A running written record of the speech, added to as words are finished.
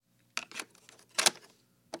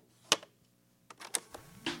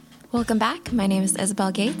Welcome back. My name is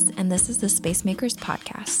Isabel Gates, and this is the Space Makers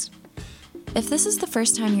Podcast. If this is the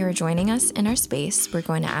first time you are joining us in our space, we're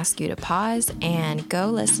going to ask you to pause and go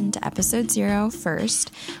listen to episode 0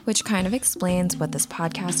 first, which kind of explains what this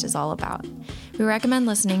podcast is all about. We recommend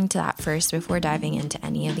listening to that first before diving into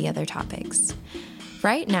any of the other topics.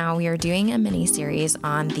 Right now, we are doing a mini-series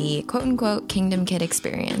on the quote-unquote Kingdom Kid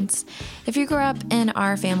experience. If you grew up in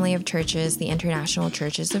our family of churches, the International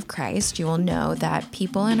Churches of Christ, you will know that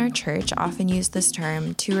people in our church often use this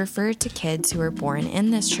term to refer to kids who were born in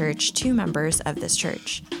this church to members of this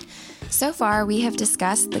church. So far, we have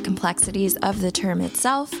discussed the complexities of the term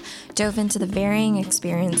itself, dove into the varying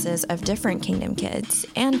experiences of different Kingdom Kids,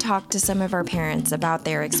 and talked to some of our parents about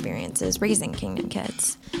their experiences raising Kingdom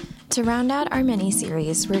Kids. To round out our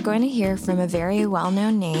mini-series, we're going to hear from a very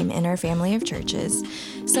well-known name in our family of churches,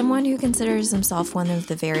 someone who considers himself one of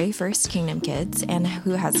the very first Kingdom Kids and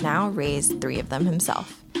who has now raised 3 of them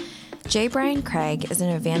himself. J. Brian Craig is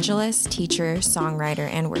an evangelist, teacher, songwriter,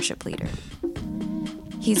 and worship leader.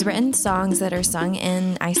 He's written songs that are sung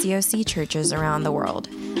in ICOC churches around the world.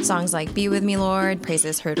 Songs like Be With Me, Lord,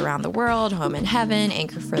 Praises Heard Around the World, Home in Heaven,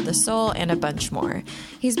 Anchor for the Soul, and a bunch more.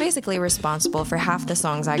 He's basically responsible for half the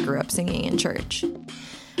songs I grew up singing in church.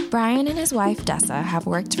 Brian and his wife, Dessa, have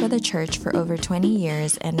worked for the church for over 20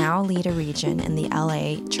 years and now lead a region in the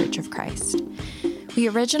LA Church of Christ. We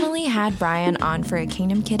originally had Brian on for a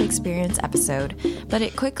Kingdom Kid Experience episode, but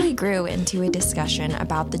it quickly grew into a discussion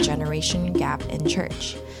about the generation gap in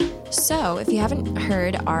church. So, if you haven't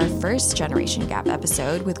heard our first Generation Gap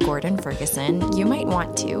episode with Gordon Ferguson, you might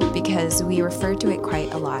want to, because we refer to it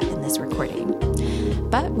quite a lot in this recording.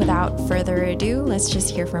 But without further ado, let's just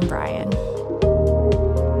hear from Brian.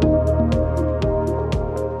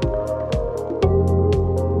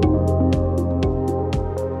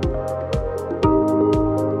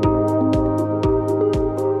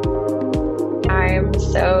 I'm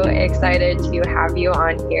so excited to have you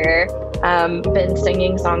on here. Been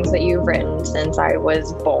singing songs that you've written since I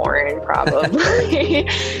was born, probably.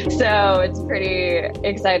 So it's pretty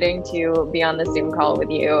exciting to be on the Zoom call with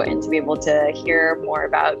you and to be able to hear more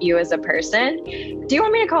about you as a person. Do you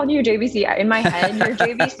want me to call you JBC? In my head, you're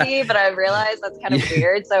JBC, but I realize that's kind of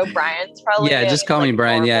weird. So Brian's probably just call me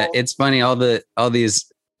Brian. normal. Yeah, it's funny. All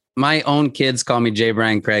these, my own kids call me J.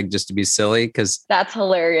 Brian Craig just to be silly, because That's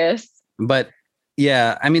hilarious. But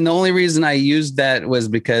yeah, I mean, the only reason I used that was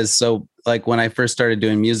because like when I first started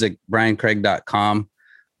doing music, briancraig.com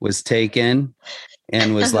was taken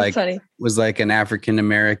and was like funny. was like an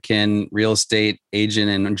African-American real estate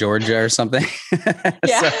agent in Georgia or something.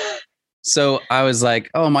 Yeah. So I was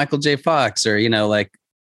like, oh, Michael J. Fox, or, like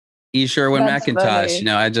E. Sherwin That's McIntosh.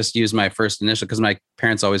 funny. I just used my first initial because my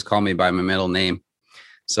parents always call me by my middle name.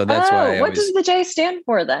 So that's why What does the J stand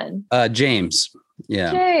for then? James.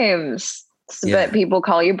 Yeah. James. Yeah. But people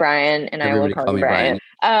call you Brian, and Everybody I will call you Brian.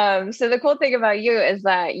 So the cool thing about you is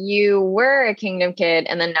that you were a Kingdom Kid,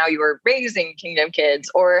 and then now you are raising Kingdom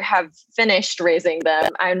Kids, or have finished raising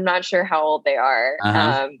them. I'm not sure how old they are.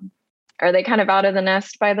 Uh-huh. Are they kind of out of the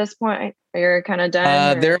nest by this point? You're kind of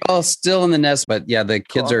done? They're all still in the nest, but yeah, the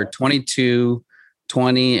kids Cool. are 22,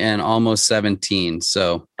 20, and almost 17.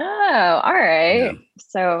 So. Oh, all right. Yeah.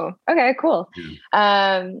 So, okay, cool.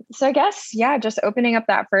 So I guess, just opening up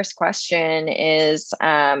that first question is,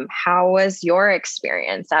 how was your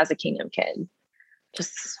experience as a Kingdom Kid?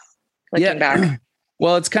 Just looking back.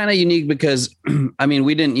 Well, it's kind of unique because, I mean,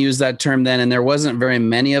 we didn't use that term then, and there wasn't very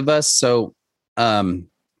many of us. So,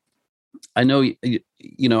 I know,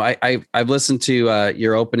 I've listened to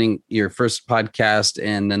your first podcast,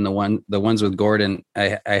 and then the ones with Gordon.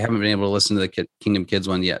 I haven't been able to listen to the Kingdom Kids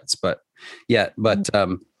one yet, but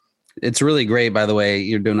it's really great. By the way,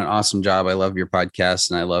 you're doing an awesome job. I love your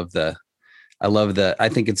podcast, and I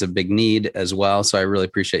think it's a big need as well. So I really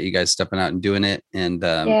appreciate you guys stepping out and doing it. And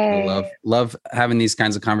I love having these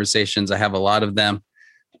kinds of conversations. I have a lot of them.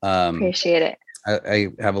 Appreciate it. I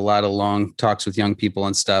have a lot of long talks with young people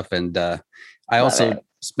and stuff. And I also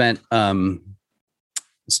spent,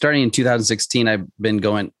 starting in 2016, I've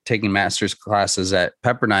been taking master's classes at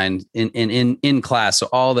Pepperdine in class. So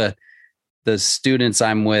all the students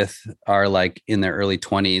I'm with are like in their early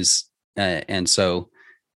 20s. And so,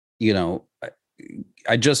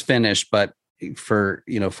 I just finished, but for,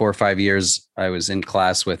 4 or 5 years, I was in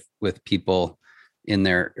class with people in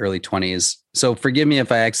their early 20s. So forgive me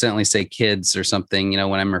if I accidentally say kids or something,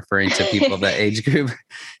 when I'm referring to people of that age group.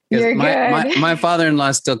 You're good. My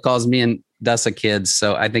father-in-law still calls me and Dessa kids.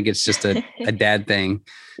 So I think it's just a dad thing.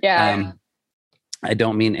 Yeah. I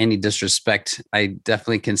don't mean any disrespect. I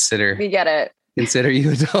definitely We get it. consider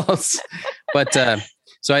you adults, but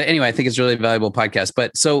Anyway, I think it's a really valuable podcast.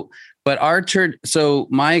 But our church, so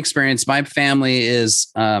my experience, my family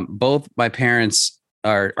is both my parents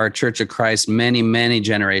are Church of Christ, many, many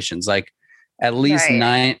generations, like at least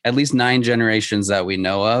nine generations that we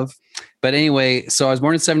know of. But anyway, so I was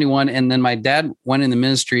born in 1971, and then my dad went in the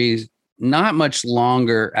ministry not much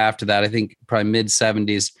longer after that, I think probably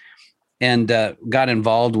mid-70s, and got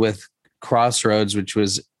involved with Crossroads, which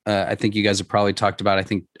was, I think you guys have probably talked about. I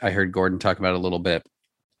think I heard Gordon talk about it a little bit.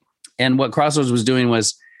 And what Crossroads was doing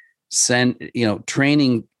was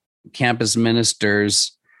training campus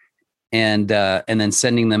ministers and then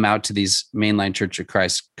sending them out to these mainline Church of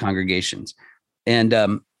Christ congregations.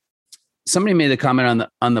 And somebody made a comment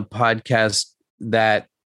on the podcast that,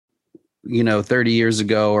 30 years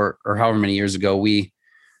ago or however many years ago, we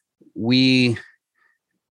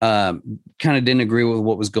kind of didn't agree with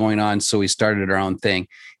what was going on. So we started our own thing.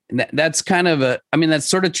 And that's kind of that's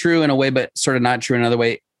sort of true in a way, but sort of not true in another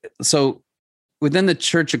way. So within the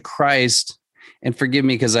Church of Christ, and forgive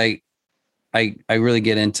me, because I really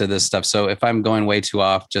get into this stuff. So if I'm going way too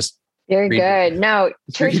off, you're good. No,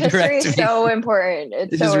 church history is so important.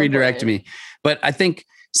 It's just redirect me. But I think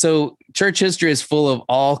so. Church history is full of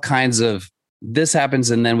all kinds of this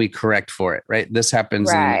happens and then we correct for it, right? This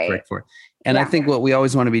happens and then we correct for it. And I think what we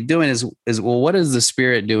always want to be doing is well, what is the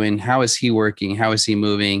Spirit doing? How is he working? How is he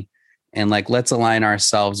moving? And let's align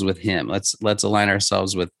ourselves with him. Let's align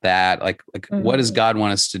ourselves with that. What does God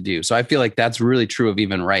want us to do? So I feel like that's really true of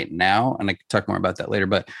even right now. And I can talk more about that later,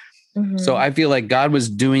 but so I feel like God was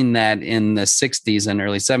doing that in the 60s and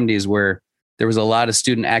early 70s, where there was a lot of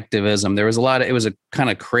student activism. It was a kind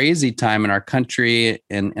of crazy time in our country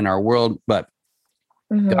and in our world, but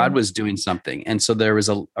God was doing something. And so there was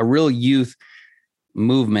a real youth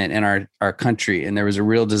movement in our country, and there was a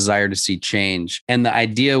real desire to see change. And the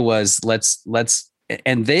idea was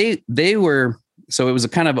and they were, so it was a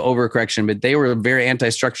kind of overcorrection, but they were very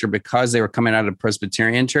anti-structure because they were coming out of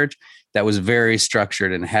Presbyterian church that was very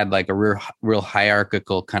structured and had like a real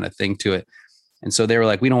hierarchical kind of thing to it. And so they were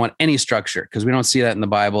like, we don't want any structure because we don't see that in the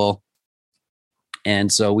Bible.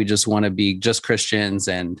 And so we just want to be just Christians.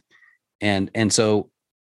 And so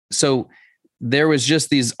there was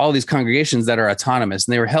just all these congregations that are autonomous,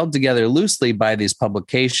 and they were held together loosely by these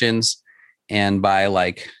publications and by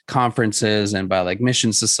like conferences and by like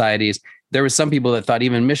mission societies. There were some people that thought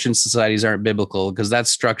even mission societies aren't biblical because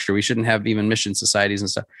that's structure. We shouldn't have even mission societies and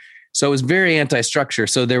stuff. So it was very anti-structure.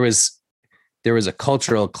 So there was a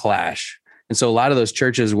cultural clash. And so a lot of those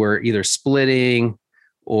churches were either splitting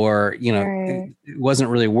or, it wasn't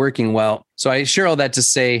really working well. So I share all that to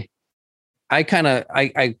say, I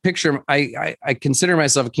consider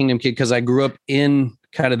myself a kingdom kid because I grew up in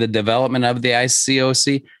kind of the development of the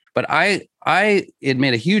ICOC, but it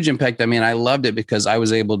made a huge impact. I mean, I loved it because I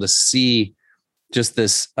was able to see just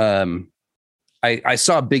this, I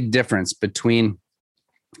saw a big difference between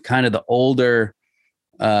kind of the older,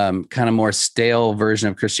 kind of more stale version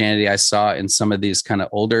of Christianity I saw in some of these kind of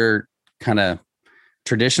older, kind of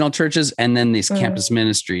traditional churches, and then these campus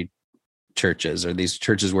ministry churches, or these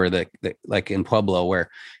churches where like in Pueblo, where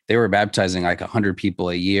they were baptizing like 100 people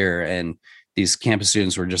a year, and these campus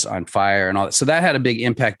students were just on fire and all that. So that had a big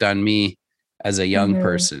impact on me as a young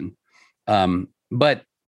person. But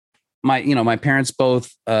my parents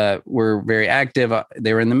both were very active.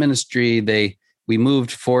 They were in the ministry. We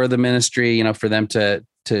moved for the ministry, for them to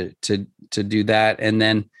do that. And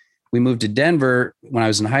then we moved to Denver when I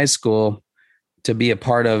was in high school to be a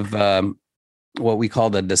part of what we call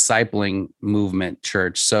the discipling movement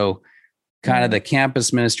church. So kind of the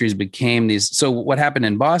campus ministries became these. So what happened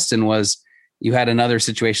in Boston was you had another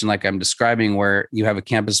situation like I'm describing, where you have a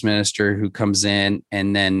campus minister who comes in,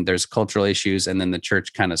 and then there's cultural issues, and then the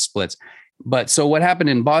church kind of splits. But so what happened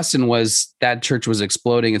in Boston was that church was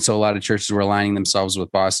exploding. And so a lot of churches were aligning themselves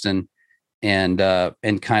with Boston, and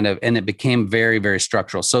it became very, very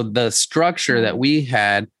structural. So the structure that we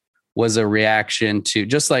had was a reaction to,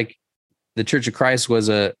 just like the Church of Christ was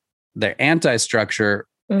the anti-structure,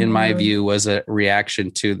 in my view, was a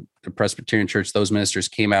reaction to the Presbyterian church those ministers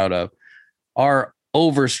came out of. Our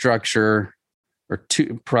overstructure, or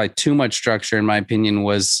probably too much structure, in my opinion,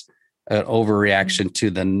 was an overreaction to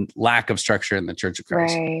the lack of structure in the Church of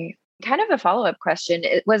Christ. Right. Kind of a follow-up question.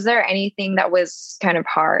 Was there anything that was kind of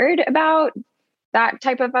hard about that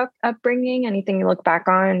type of upbringing? Anything you look back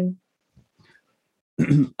on?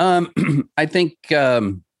 I think,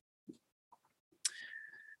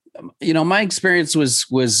 my experience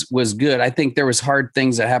was good. I think there was hard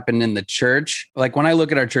things that happened in the church. Like when I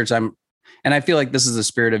look at our church, and I feel like this is the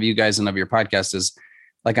spirit of you guys and of your podcast, is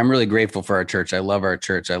like, I'm really grateful for our church. I love our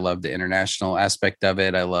church. I love the international aspect of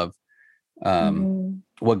it. I love,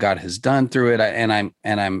 what God has done through it.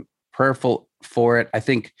 I'm prayerful for it. I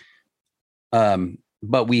think,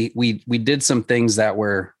 but we did some things that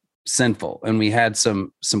were sinful, and we had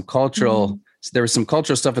some cultural, there was some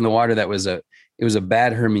cultural stuff in the water that was it was a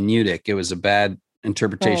bad hermeneutic. It was a bad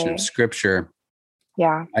interpretation of scripture.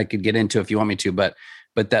 Yeah. I could get into if you want me to, but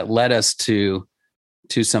that led us to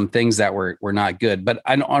some things that were not good. But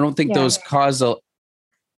I don't think those caused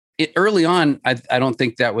early on. I don't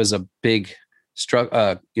think that was a big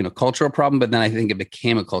cultural problem, but then I think it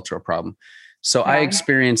became a cultural problem. So I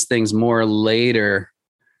experienced things more later,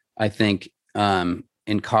 I think,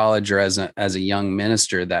 in college or as a young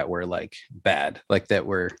minister that were like bad, like that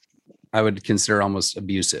were, I would consider almost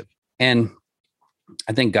abusive. And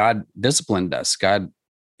I think God disciplined us. God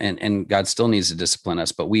still needs to discipline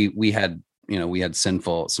us, but we had some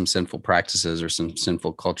sinful practices or some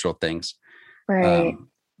sinful cultural things, right?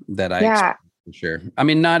 That I experienced, for sure. I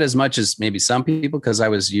mean, not as much as maybe some people, because I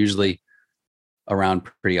was usually around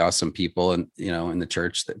pretty awesome people and, in the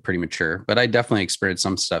church, that pretty mature, but I definitely experienced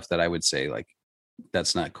some stuff that I would say like,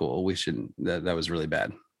 that's not cool. We shouldn't, that was really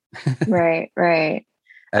bad. Right.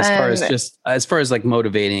 As far as like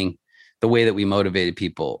motivating, the way that we motivated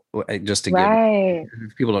people, just to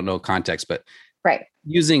give people don't know context, but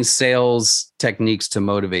using sales techniques to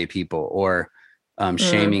motivate people, or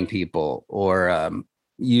shaming people, or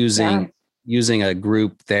using a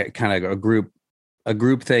group that kind of a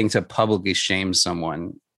group thing to publicly shame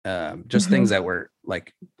someone, just things that were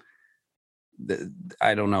like,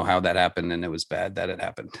 I don't know how that happened, and it was bad that it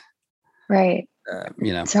happened. Right.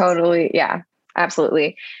 Totally. Yeah,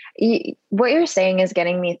 absolutely. What you're saying is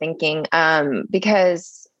getting me thinking,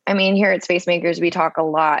 because I mean, here at Space Makers, we talk a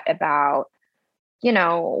lot about,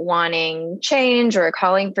 wanting change or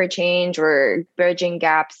calling for change or bridging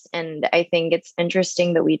gaps. And I think it's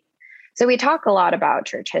interesting that we talk a lot about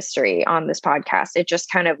church history on this podcast. It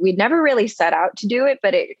just kind of, we'd never really set out to do it,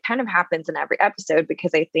 but it kind of happens in every episode,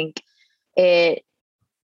 because I think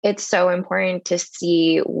it's so important to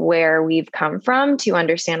see where we've come from to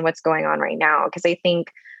understand what's going on right now. Because I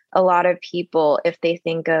think a lot of people, if they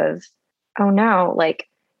think of, oh no, like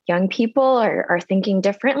young people are thinking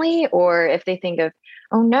differently, or if they think of,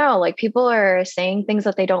 oh no, like people are saying things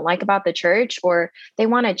that they don't like about the church, or they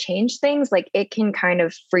want to change things, like it can kind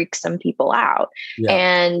of freak some people out. Yeah.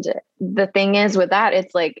 And the thing is with that,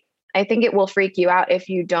 it's like, I think it will freak you out if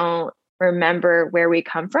you don't remember where we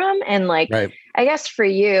come from. And like, I guess for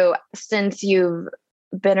you, since you've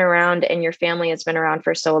been around and your family has been around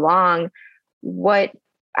for so long,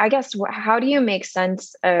 how do you make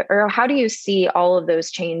sense, or how do you see all of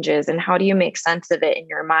those changes, and how do you make sense of it in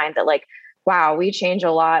your mind that like, wow, we change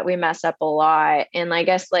a lot, we mess up a lot. And I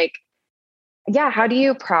guess like, how do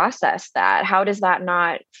you process that? How does that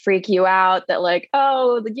not freak you out that like,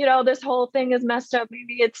 oh, this whole thing is messed up.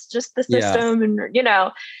 Maybe it's just the system. And,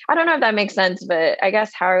 I don't know if that makes sense, but I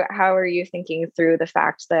guess how are you thinking through the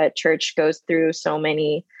fact that church goes through so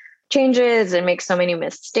many changes and makes so many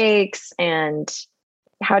mistakes? And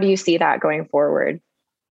how do you see that going forward?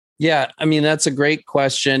 Yeah, I mean, that's a great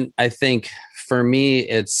question. I think for me,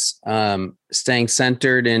 it's staying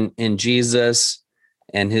centered in Jesus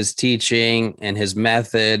and his teaching and his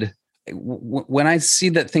method. When I see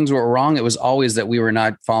that things were wrong, it was always that we were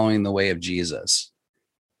not following the way of Jesus.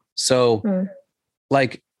 So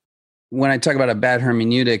like when I talk about a bad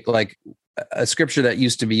hermeneutic, like a scripture that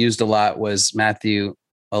used to be used a lot was Matthew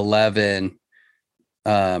 11.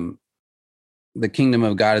 The kingdom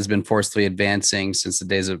of God has been forcefully advancing since the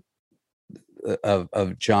days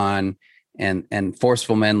of John, and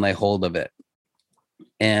forceful men lay hold of it.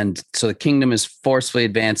 And so the kingdom is forcefully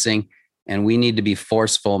advancing, and we need to be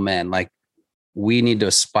forceful men. Like we need to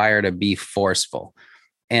aspire to be forceful,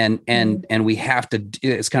 and we have to,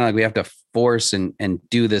 it's kind of like we have to force and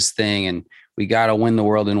do this thing, and we got to win the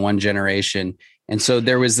world in one generation. And so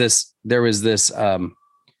there was this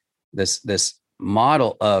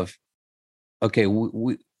model of, okay,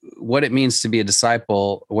 what it means to be a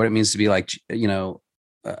disciple, what it means to be like,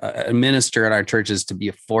 a minister in our churches, to be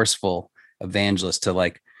a forceful evangelist, to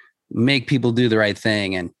like make people do the right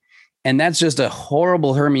thing. And that's just a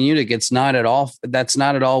horrible hermeneutic. That's not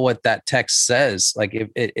at all what that text says. Like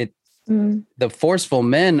the forceful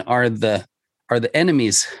men are the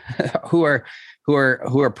enemies who are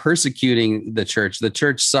persecuting the church. The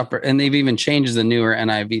church suffer, and they've even changed the newer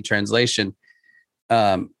NIV translation.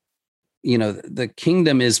 The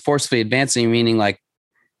kingdom is forcefully advancing, meaning like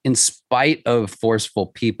in spite of forceful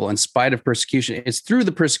people, in spite of persecution. It's through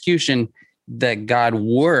the persecution that God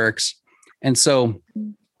works. And so,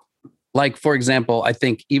 like, for example, I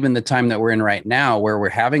think even the time that we're in right now, where we're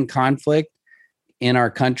having conflict, in our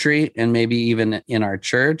country and maybe even in our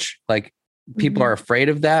church. Like people are afraid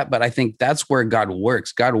of that, but I think that's where God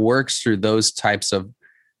works. God works through those types of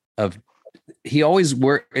he always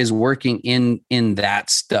is working in that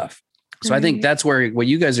stuff. So I think that's where what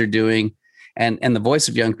you guys are doing and the voice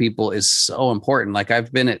of young people is so important. Like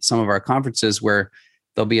I've been at some of our conferences where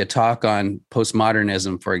there'll be a talk on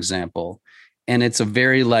postmodernism, for example, and it's a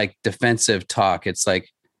very like defensive talk. It's like,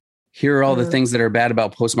 here are all the things that are bad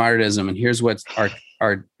about postmodernism, and here's what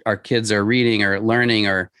our kids are reading or learning,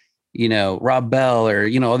 or Rob Bell, or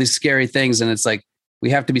all these scary things. And it's like,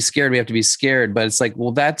 we have to be scared. We have to be scared. But it's like,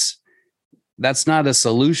 well, that's not a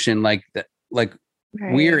solution. Like that. Like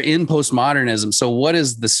we are in postmodernism. So what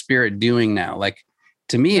is the Spirit doing now? Like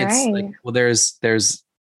to me, it's like, well, there's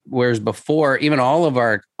whereas before, even all of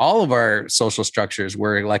our social structures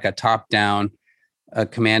were like a top down, a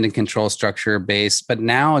command and control structure base. But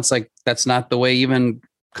now it's like, that's not the way even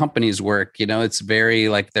companies work. It's very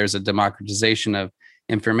like, there's a democratization of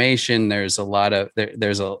information. There's a lot of,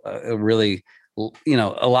 there's a really,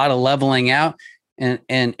 a lot of leveling out,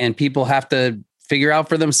 and people have to figure out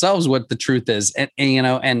for themselves what the truth is.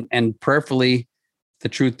 And prayerfully, the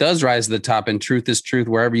truth does rise to the top, and truth is truth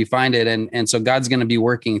wherever you find it. And so God's going to be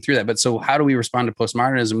working through that. But so how do we respond to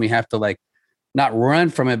postmodernism? We have to like not run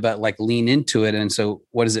from it, but like lean into it. And so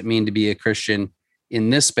what does it mean to be a Christian in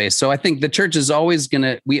this space? So I think the church is always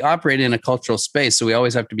we operate in a cultural space. So we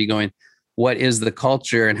always have to be going, what is the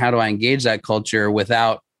culture and how do I engage that culture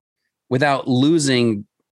without losing,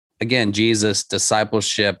 again, Jesus,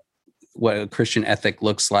 discipleship, what a Christian ethic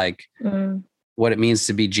looks like, what it means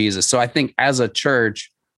to be Jesus. So I think as a church,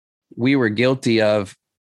 we were guilty of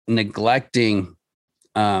neglecting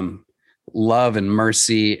love and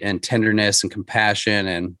mercy and tenderness and compassion,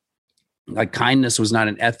 and like kindness was not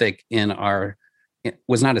an ethic it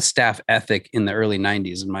was not a staff ethic in the early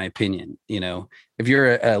 90s, in my opinion. If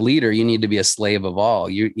you're a leader, you need to be a slave of all.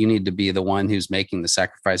 You need to be the one who's making the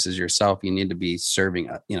sacrifices yourself. You need to be serving,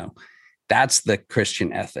 that's the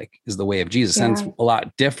Christian ethic, is the way of Jesus. Yeah. And it's a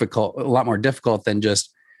lot more difficult than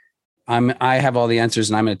just, I have all the answers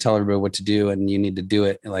and I'm going to tell everybody what to do and you need to do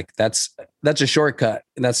it. Like that's a shortcut.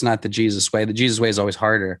 That's not the Jesus way. The Jesus way is always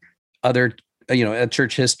harder. A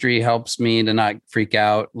church history helps me to not freak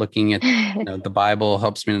out. Looking at the Bible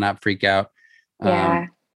helps me to not freak out. Yeah.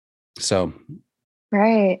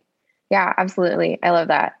 Right. Yeah, absolutely. I love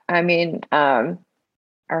that. I mean, our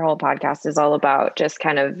whole podcast is all about just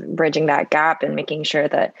kind of bridging that gap and making sure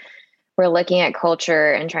that we're looking at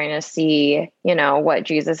culture and trying to see, what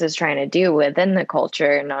Jesus is trying to do within the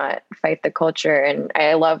culture, not fight the culture. And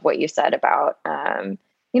I love what you said about, kind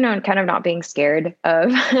of not being scared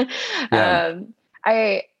of, I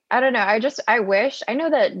don't know. I know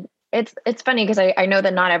that it's funny because I know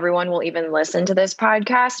that not everyone will even listen to this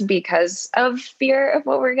podcast because of fear of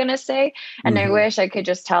what we're going to say. And I wish I could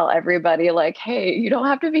just tell everybody like, hey, you don't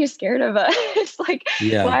have to be scared of us. Like,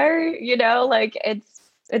 why are, like,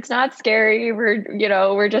 it's not scary.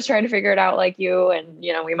 We're just trying to figure it out like you. And,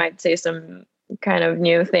 we might say some kind of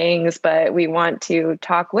new things, but we want to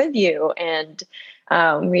talk with you. And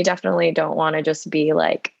we definitely don't want to just be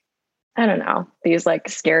like, I don't know, these like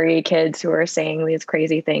scary kids who are saying these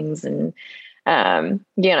crazy things. And,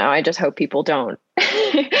 I just hope people don't,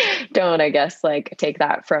 I guess, like take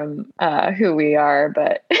that from who we are.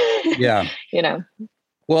 But, yeah,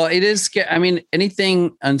 well, it is scary. I mean,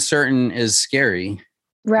 anything uncertain is scary.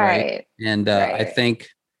 Right. And I think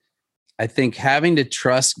having to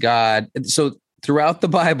trust God. So throughout the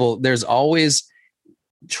Bible, there's always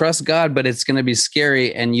trust God, but it's going to be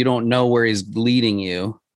scary and you don't know where he's leading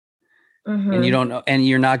you. And you don't know, and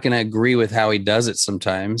you're not going to agree with how he does it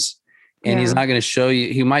sometimes. And he's not going to show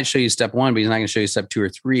you, he might show you step 1, but he's not going to show you step 2 or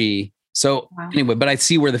 3. So anyway, but I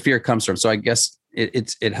see where the fear comes from. So I guess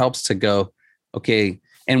it helps to go, okay.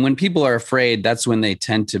 And when people are afraid, that's when they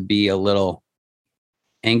tend to be a little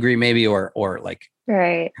angry maybe, or like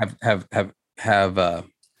have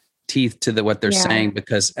teeth to what they're saying,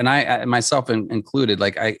 because, and I myself included,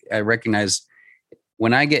 like I recognize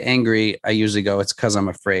when I get angry, I usually go, it's because I'm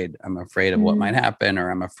afraid. I'm afraid of what might happen, or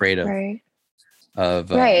I'm afraid of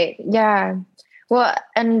right. Yeah. Well,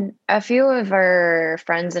 and a few of our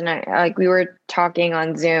friends and I, like we were talking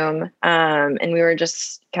on Zoom, and we were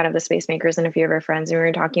just kind of the Space Makers and a few of our friends, and we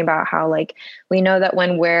were talking about how like, we know that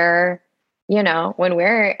when we're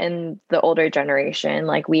in the older generation,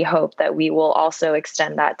 like we hope that we will also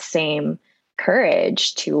extend that same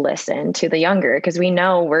courage to listen to the younger, because we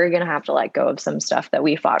know we're going to have to let go of some stuff that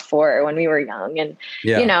we fought for when we were young. And,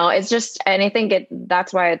 it's just, and I think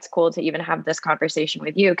that's why it's cool to even have this conversation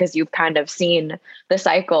with you, because you've kind of seen the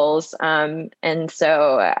cycles. And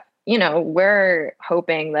so we're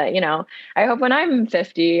hoping that, I hope when I'm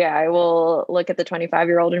 50, I will look at the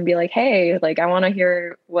 25-year-old and be like, hey, like, I want to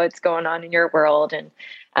hear what's going on in your world. And,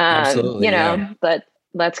 Absolutely, yeah. but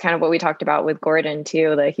that's kind of what we talked about with Gordon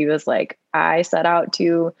too, that he was like, I set out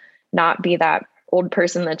to not be that old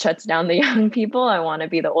person that shuts down the young people. I want to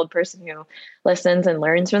be the old person who listens and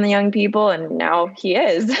learns from the young people. And now he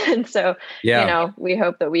is. And so, we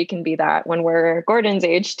hope that we can be that when we're Gordon's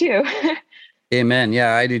age too. Amen.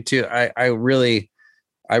 Yeah, I do too. I really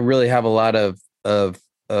have a lot of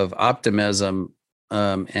optimism,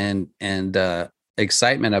 and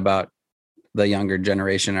excitement about the younger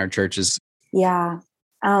generation in our churches. Yeah.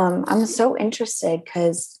 I'm so interested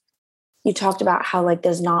because you talked about how like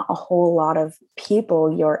there's not a whole lot of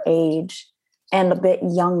people your age and a bit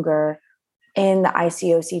younger in the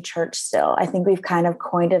ICOC church still. I think we've kind of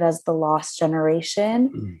coined it as the lost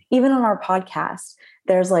generation. Even on our podcast,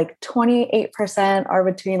 there's like 28% are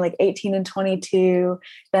between like 18 and 22.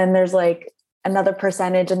 Then there's like another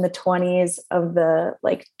percentage in the 20s of the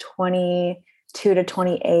like 22 to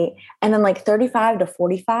 28. And then like 35 to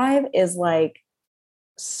 45 is like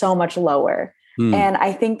so much lower. And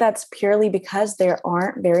I think that's purely because there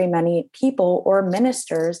aren't very many people or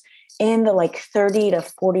ministers in the like 30 to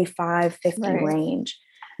 45, 50 range.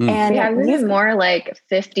 And we have even more like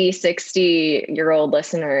 50, 60-year-old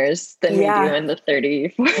listeners than we do in the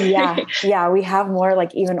 30. Yeah. We have more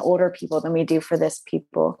like even older people than we do for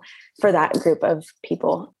that group of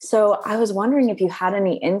people. So I was wondering if you had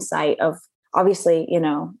any insight of, obviously,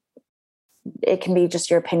 it can be just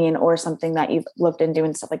your opinion or something that you've looked into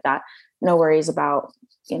and stuff like that. No worries about,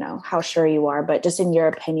 how sure you are, but just in your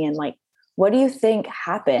opinion, like, what do you think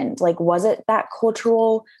happened? Like, was it that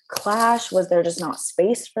cultural clash? Was there just not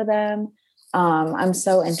space for them? I'm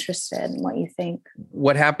so interested in what you think.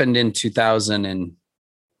 What happened in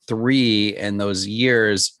 2003 and those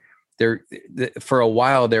years there, for a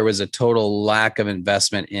while, there was a total lack of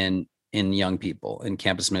investment in young people in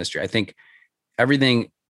campus ministry. I think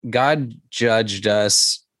God judged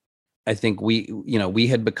us. I think we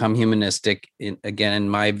had become humanistic again, in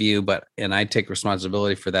my view, and I take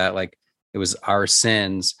responsibility for that. Like, it was our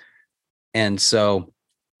sins. And so,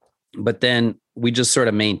 but then we just sort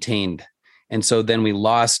of maintained. And so then we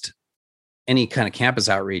lost any kind of campus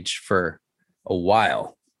outreach for a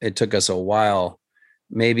while. It took us a while,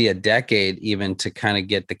 maybe a decade even, to kind of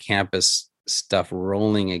get the campus stuff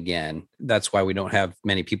rolling again. That's why we don't have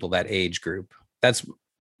many people that age group. I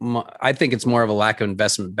think it's more of a lack of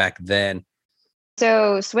investment back then.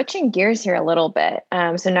 So switching gears here a little bit.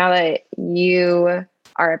 So now that you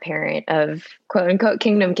are a parent of quote unquote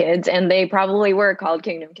kingdom kids, and they probably were called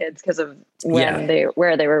kingdom kids because of where they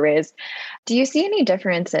were raised. Do you see any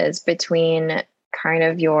differences between kind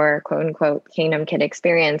of your quote unquote kingdom kid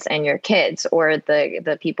experience and your kids or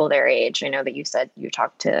the people their age? I know that you said you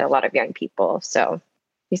talked to a lot of young people. So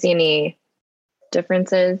you see any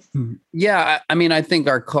differences? Yeah. I mean, I think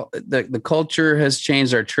the culture has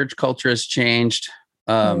changed. Our church culture has changed.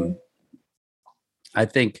 I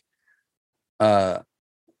think,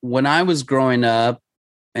 when I was growing up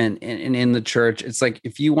and in the church, it's like,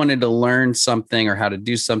 if you wanted to learn something or how to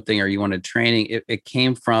do something, or you wanted training, it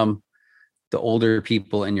came from the older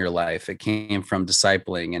people in your life. It came from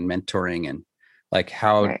discipling and mentoring and like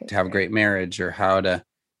how to have a great marriage or how to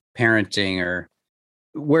parenting, or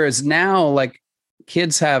whereas now, like,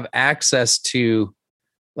 kids have access to,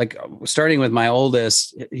 like, starting with my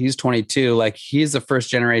oldest, he's 22, like he's the first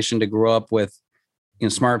generation to grow up with,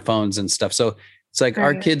 smartphones and stuff. So it's like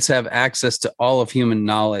our kids have access to all of human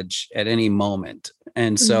knowledge at any moment.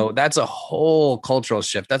 And so that's a whole cultural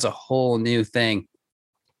shift. That's a whole new thing.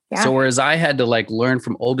 Yeah. So whereas I had to like learn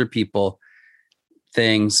from older people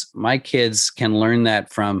things, my kids can learn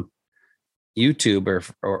that from YouTube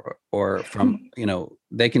or from,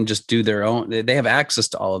 they can just do their own, they have access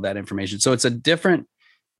to all of that information. So it's a different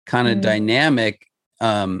kind of dynamic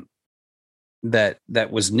that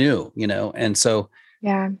was new, and so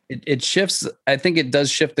it shifts. I think it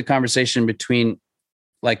does shift the conversation between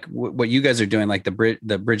like what you guys are doing, like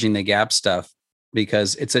the bridging the gap stuff,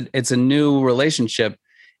 because it's a new relationship.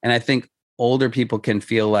 And I think older people can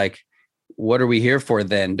feel like, what are we here for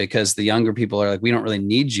then? Because the younger people are like, we don't really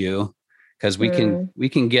need you, because we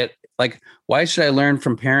can get, like, why should I learn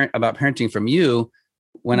about parenting from you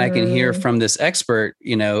when I can hear from this expert,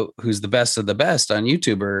 who's the best of the best on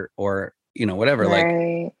YouTube or whatever.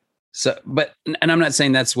 Like, so, and I'm not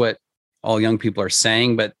saying that's what all young people are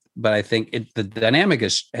saying, but I think the dynamic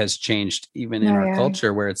has changed even in our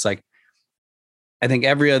culture, where it's like, I think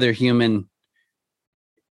every other human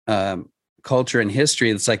culture and history,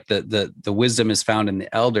 it's like the wisdom is found in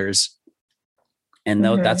the elders. And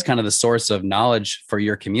that's kind of the source of knowledge for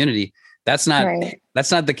your community. That's not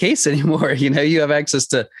the case anymore. You have access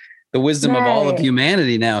to the wisdom of all of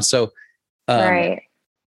humanity now. So,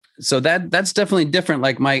 so that's definitely different.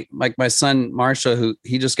 Like my son, Marsha, who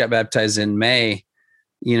he just got baptized in May,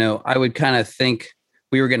 I would kind of think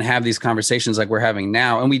we were going to have these conversations like we're having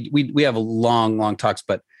now. And we have long talks,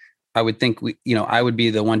 but I would think I would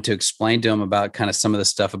be the one to explain to him about kind of some of the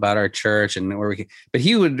stuff about our church and where but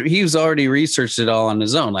he was already researched it all on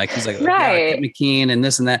his own. Like he's like, Kip McKean and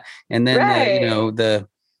this and that. And then,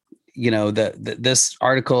 this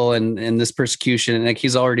article and this persecution, and like,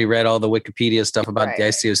 he's already read all the Wikipedia stuff about the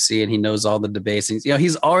ICOC, and he knows all the debates. And,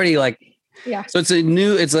 he's already like, so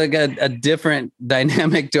it's like a different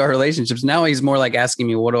dynamic to our relationships. Now he's more like asking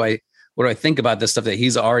me, what do I think about this stuff that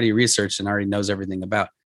he's already researched and already knows everything about?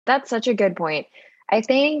 That's such a good point. I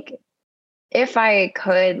think if I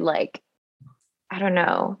could, I don't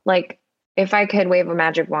know, if I could wave a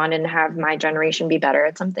magic wand and have my generation be better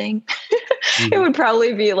at something, it would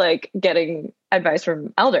probably be getting advice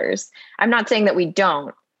from elders. I'm not saying that we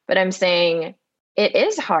don't, but I'm saying it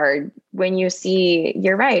is hard when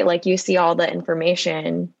you're right. You see all the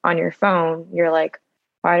information on your phone. You're like,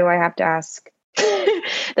 why do I have to ask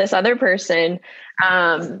this other person?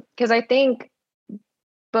 'Cause I think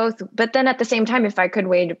both, but then at the same time, if I could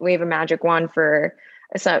wave a magic wand for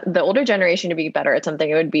the older generation to be better at something,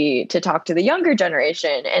 it would be to talk to the younger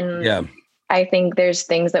generation. And I think there's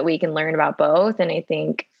things that we can learn about both. And I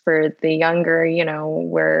think for the younger,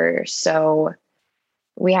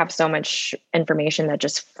 we have so much information that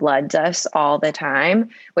just floods us all the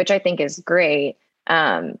time, which I think is great.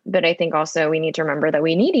 But I think also we need to remember that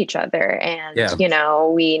we need each other, and,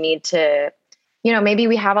 we need to, maybe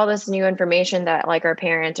we have all this new information that our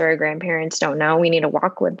parents or our grandparents don't know. We need to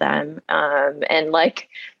walk with them. And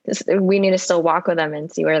we need to still walk with them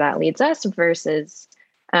and see where that leads us versus,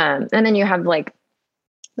 and then you have the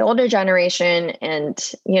older generation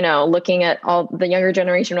and, looking at all the younger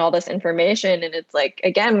generation, all this information. And it's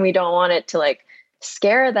again, we don't want it to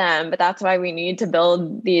scare them, but that's why we need to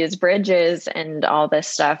build these bridges and all this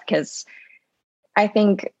stuff. 'Cause I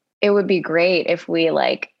think it would be great if we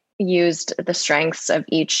used the strengths of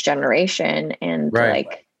each generation and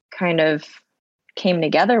kind of came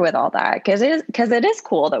together with all that. 'Cause it is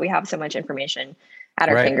cool that we have so much information at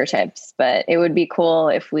our fingertips, but it would be cool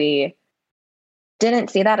if we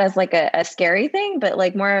didn't see that as a scary thing, but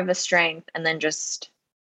more of a strength, and then just,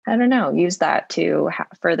 I don't know, use that to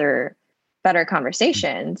further better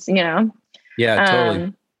conversations, Yeah,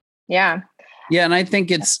 totally. Yeah. Yeah. And I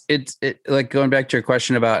think it's going back to your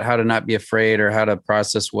question about how to not be afraid or how to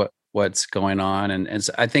process what's going on. And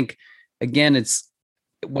so I think, again, it's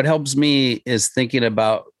what helps me is thinking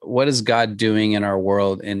about what is God doing in our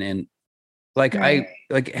world. And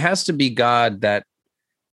it has to be God that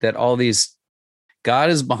all these, God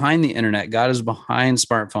is behind the internet. God is behind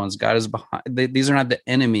smartphones. God is behind, these are not the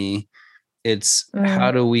enemy. It's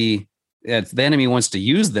how do we, the enemy wants to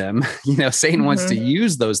use them. Satan wants to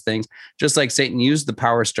use those things, just like Satan used the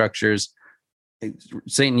power structures.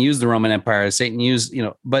 Satan used the Roman Empire. Satan used,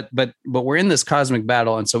 but we're in this cosmic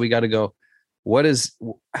battle. And so we got to go,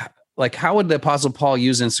 how would the Apostle Paul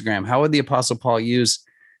use Instagram? How would the Apostle Paul use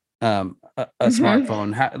a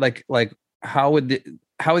smartphone? How would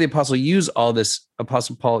the Apostle use all this?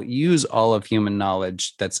 Apostle Paul use all of human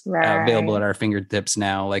knowledge that's available at our fingertips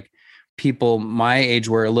now. People my age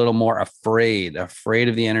were a little more afraid of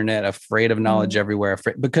the internet, afraid of knowledge everywhere,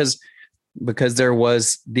 because there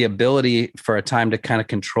was the ability for a time to kind of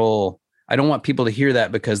control. I don't want people to hear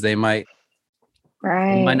that because they might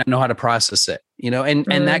not know how to process it, and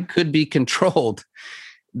that could be controlled.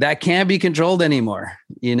 That can't be controlled anymore,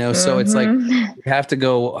 so it's we have to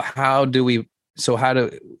go, I'm going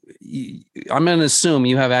to assume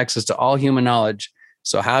you have access to all human knowledge.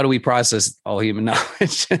 So how do we process all human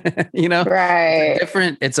knowledge?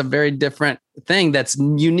 It's a very different thing that's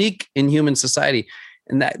unique in human society.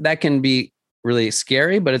 And that can be really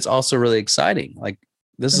scary, but it's also really exciting.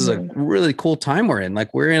 This is a really cool time we're in.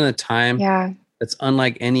 We're in a time that's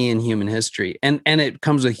unlike any in human history. And it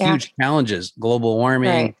comes with huge challenges, global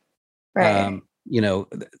warming.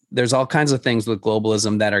 There's all kinds of things with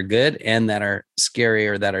globalism that are good and that are scary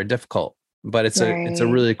or that are difficult, but it's a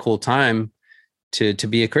really cool time to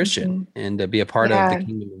be a Christian and to be a part of the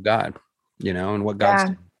kingdom of God, and what God's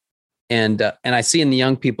doing. And I see in the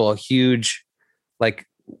young people a huge,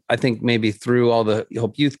 I think maybe through all the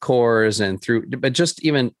Hope Youth Corps and but just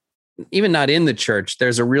even not in the church,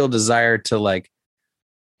 there's a real desire to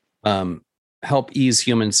help ease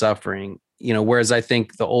human suffering, whereas I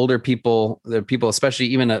think the older people, especially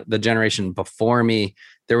even the generation before me,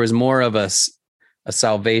 there was more of a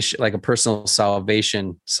salvation, like a personal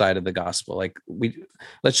salvation side of the gospel. Like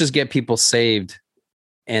let's just get people saved.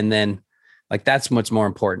 And then like, that's much more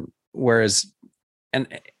important. Whereas, and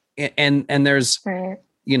there's, Right.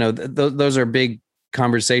 those are big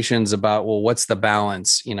conversations about, well, what's the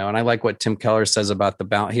balance, and I like what Tim Keller says about the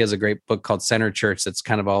balance. He has a great book called Center Church. That's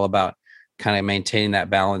kind of all about kind of maintaining that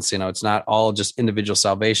balance. It's not all just individual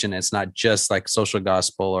salvation. It's not just like social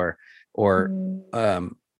gospel or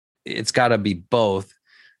it's got to be both.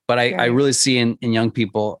 But I really see in young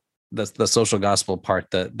people, the social gospel part,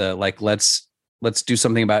 the like, let's do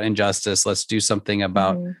something about injustice. Let's do something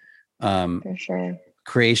about, for sure,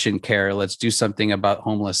 creation care. Let's do something about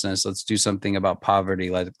homelessness. Let's do something about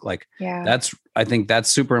poverty. I think that's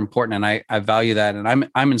super important. And I value that. And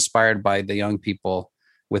I'm inspired by the young people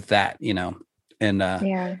with that, and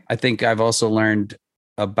I think I've also learned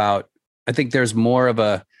about, I think there's more of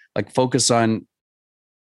a like focus on,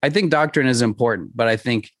 I think doctrine is important, but I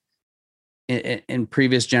think in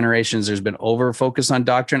previous generations, there's been over focus on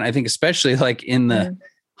doctrine. I think especially like in the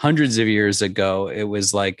hundreds of years ago, it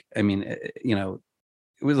was like, I mean, it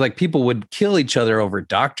was like people would kill each other over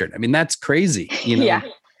doctrine. I mean, that's crazy,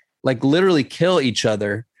 like literally kill each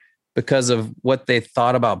other because of what they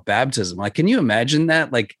thought about baptism. Like, can you imagine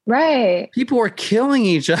that? Like, right. People were killing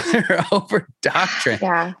each other over doctrine.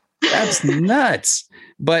 Yeah. That's nuts.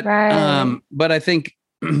 But, but I think,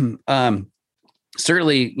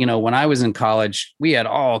 certainly, when I was in college, we had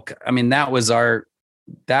that was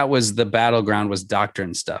the battleground, was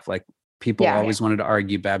doctrine stuff. Like, people always wanted to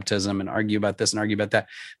argue baptism and argue about this and argue about that.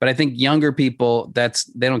 But I think younger people, they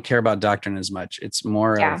don't care about doctrine as much. It's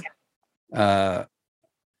more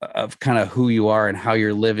of kind of who you are and how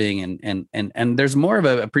you're living. And there's more of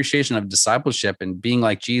an appreciation of discipleship and being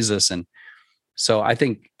like Jesus. And so I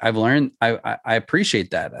think I've learned, I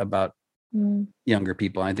appreciate that about younger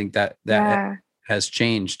people. I think that has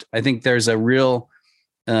changed. I think there's a real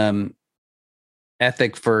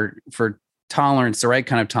ethic for tolerance, the right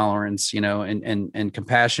kind of tolerance, and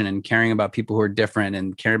compassion, and caring about people who are different,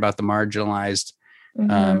 and caring about the marginalized,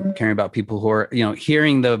 caring about people who are,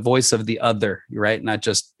 hearing the voice of the other, right? Not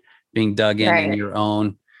just being dug in your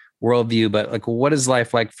own worldview, but like, what is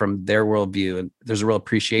life like from their worldview? And there's a real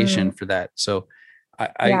appreciation for that. So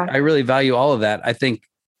I really value all of that. I think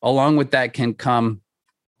along with that can come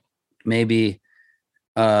maybe,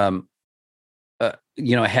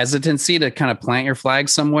 hesitancy to kind of plant your flag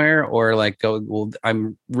somewhere, or like go, well,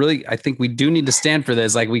 I think we do need to stand for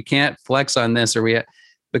this. Like, we can't flex on this,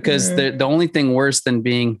 because the only thing worse than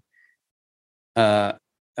being, the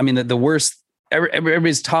worst,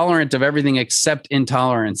 everybody's tolerant of everything except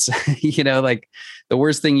intolerance. Like the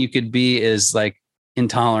worst thing you could be is like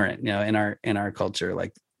intolerant, in our culture,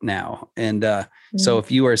 like now. And so if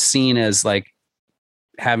you are seen as like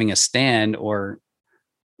having a stand or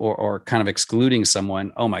kind of excluding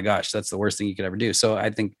someone, oh my gosh, that's the worst thing you could ever do. So I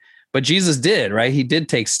think, but Jesus did, right? He did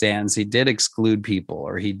take stands. He did exclude people,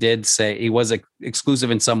 or he did say he was exclusive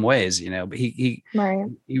in some ways, but he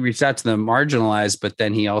reached out to the marginalized, but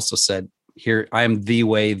then he also said, here, I am the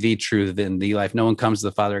way, the truth, and the life. No one comes to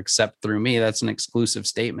the Father except through me. That's an exclusive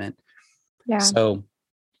statement. Yeah. So,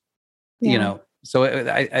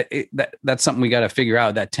 that's something we got to figure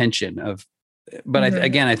out, that tension of, but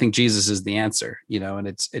I think Jesus is the answer, and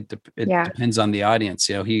it depends on the audience.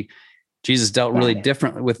 Jesus dealt really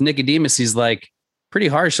differently with Nicodemus. He's like pretty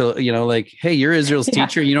harsh, like, hey, you're Israel's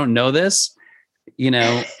teacher. You don't know this,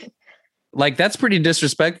 like that's pretty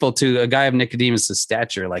disrespectful to a guy of Nicodemus's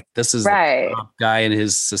stature. Like, this is the top guy in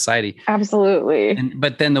his society. Absolutely.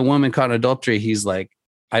 But then the woman caught in adultery, he's like,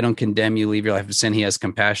 I don't condemn you, leave your life of sin. He has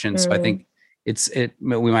compassion. So I think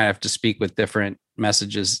we might have to speak with different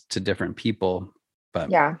messages to different people. But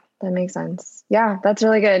yeah, that makes sense. Yeah, that's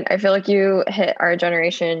really good. I feel like you hit our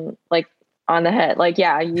generation like on the head. Like,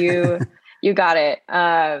 you got it.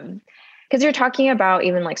 Because you're talking about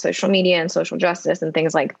even like social media and social justice and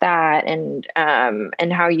things like that, and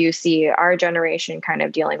how you see our generation kind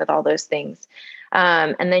of dealing with all those things.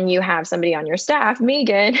 And then you have somebody on your staff,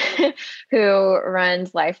 Megan, who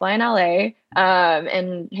runs Lifeline LA,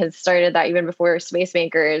 and has started that even before Space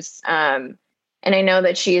Makers. And I know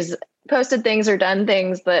that she's posted things or done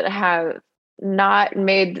things that have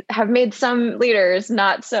made some leaders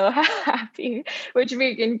not so happy, which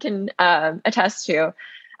Megan can attest to.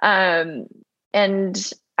 And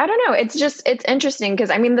I don't know, it's interesting because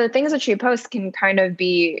the things that she posts can kind of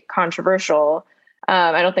be controversial.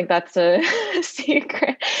 I don't think that's a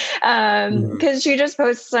secret. Because she just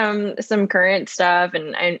posts some current stuff,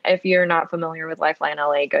 and if you're not familiar with Lifeline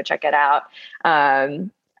LA, go check it out.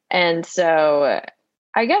 And so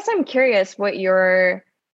I guess I'm curious what your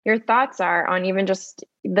your thoughts are on even just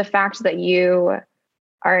the fact that you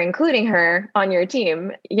are including her on your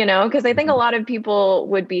team, because I think a lot of people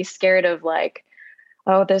would be scared of like,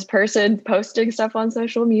 oh, this person posting stuff on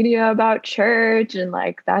social media about church and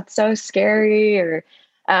like, that's so scary, or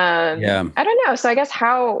I don't know. So I guess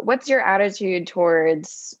what's your attitude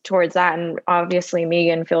towards that? And obviously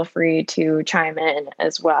Megan, feel free to chime in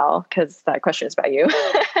as well, because that question is about you.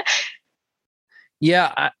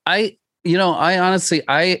 Yeah. I honestly,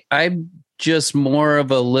 I'm just more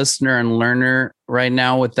of a listener and learner right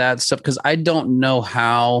now with that stuff. Cause I don't know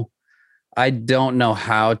how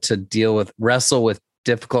to wrestle with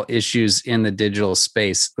difficult issues in the digital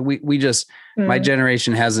space. We just, my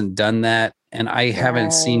generation hasn't done that. And I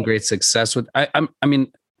haven't seen great success with, I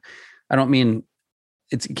don't mean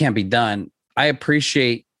it can't be done. I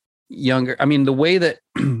appreciate the way that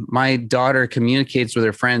my daughter communicates with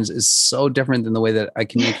her friends is so different than the way that I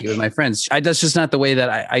communicate with my friends. That's just not the way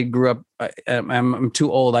that I grew up. I'm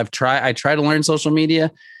too old. I try to learn social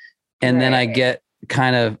media, and then I get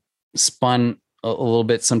kind of spun a little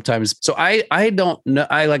bit sometimes. So I don't know.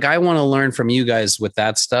 I want to learn from you guys with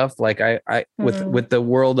that stuff. Like with the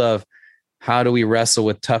world of how do we wrestle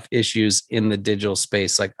with tough issues in the digital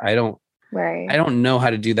space? Like I don't know how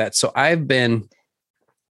to do that. So I've been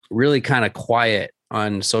really kind of quiet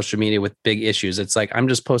on social media with big issues. It's like, I'm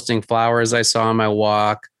just posting flowers I saw on my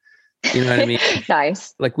walk. You know what I mean?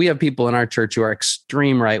 Nice. Like we have people in our church who are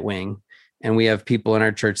extreme right wing, and we have people in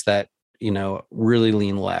our church that, really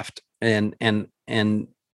lean left. So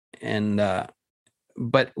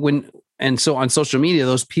on social media,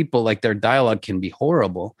 those people, like their dialogue can be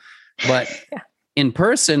horrible, but in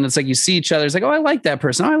person, it's like you see each other. It's like, oh, I like that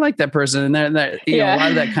person. Oh, I like that person. And then a lot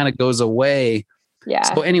of that kind of goes away. Yeah.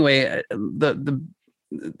 So anyway, the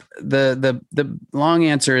long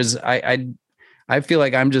answer is I feel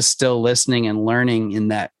like I'm just still listening and learning in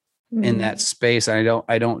that space. I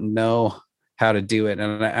don't know how to do it,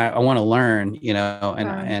 and I want to learn,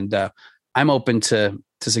 and I'm open to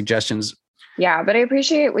suggestions. Yeah, but I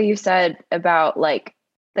appreciate what you said about like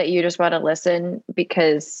that you just want to listen,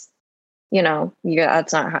 because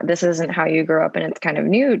this isn't how you grew up, and it's kind of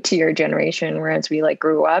new to your generation, whereas we like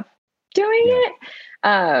grew up doing it.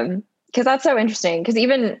 Because that's so interesting. Because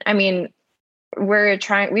even,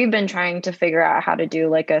 we've been trying to figure out how to do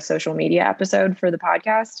like a social media episode for the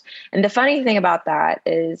podcast. And the funny thing about that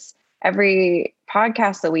is every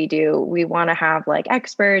podcast that we do, we want to have like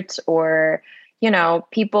experts or,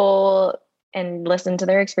 people and listen to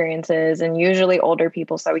their experiences, and usually older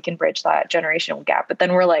people, so we can bridge that generational gap. But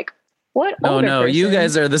then we're like, what? No, you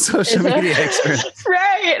guys are the social media experts.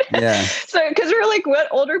 Right. Yeah. So, because we're like, what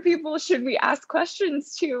older people should we ask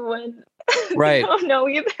questions to when right. they don't know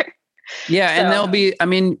either? Yeah. So. And there'll be,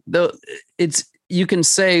 you can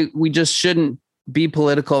say we just shouldn't be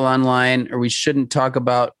political online, or we shouldn't talk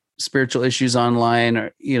about spiritual issues online,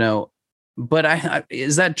 or, but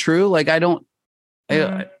is that true? Like,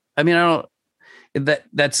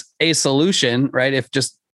 that's a solution, right? If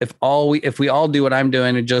we all do what I'm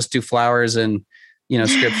doing and just do flowers and,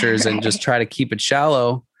 scriptures and just try to keep it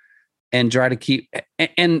shallow and try to keep,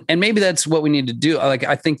 and maybe that's what we need to do. Like,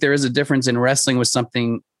 I think there is a difference in wrestling with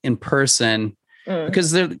something in person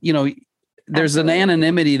because there's an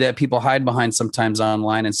anonymity that people hide behind sometimes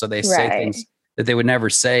online. And so they say things that they would never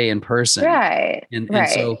say in person. Right. And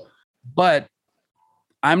so, but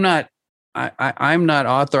I'm not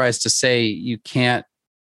authorized to say you can't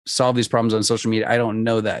solve these problems on social media. I don't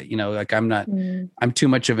know that, I'm too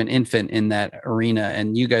much of an infant in that arena,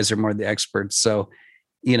 and you guys are more the experts. So,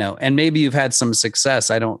 and maybe you've had some success.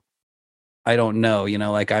 I don't know,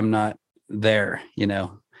 I'm not there,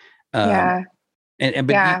 like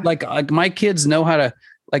my kids know how to,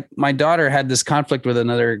 like my daughter had this conflict with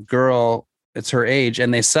another girl. It's her age,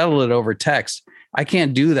 and they settled it over text. I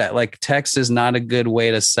can't do that. Like, text is not a good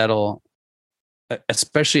way to settle,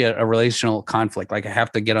 especially a relational conflict. Like, I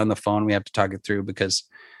have to get on the phone. We have to talk it through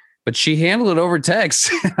but she handled it over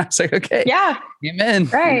text. I was like, okay, yeah, amen.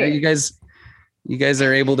 Right. You guys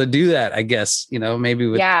are able to do that, I guess, maybe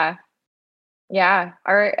with. Yeah.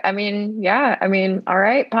 All right. All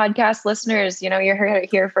right. Podcast listeners, you're heard it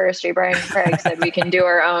here first. J. Brian and Craig said we can do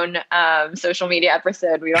our own social media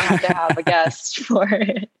episode. We don't have to have a guest for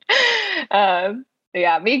it.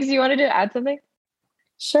 Meeks, you wanted to add something?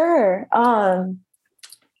 Sure.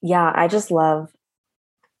 I just love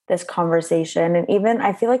this conversation. And even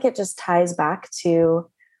I feel like it just ties back to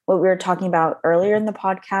what we were talking about earlier in the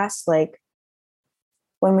podcast. Like,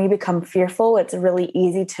 when we become fearful, it's really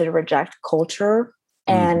easy to reject culture.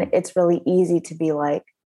 And it's really easy to be like,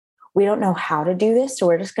 we don't know how to do this, so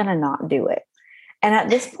we're just going to not do it. And at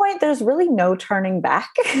this point, there's really no turning back.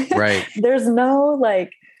 Right. There's no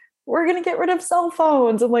like, we're going to get rid of cell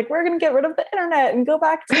phones and like, we're going to get rid of the internet and go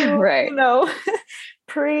back to, right.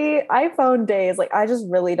 pre-iPhone days. Like, I just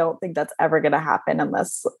really don't think that's ever going to happen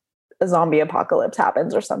unless a zombie apocalypse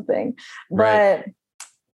happens or something. Right. But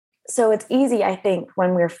so it's easy, I think,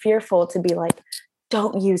 when we're fearful to be like,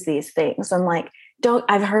 don't use these things. And like,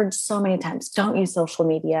 I've heard so many times, don't use social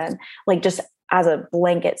media, and like just as a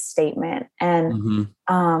blanket statement. And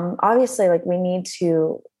obviously, like, we need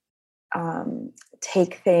to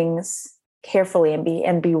take things carefully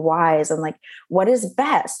and be wise, and like, what is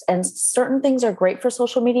best. And certain things are great for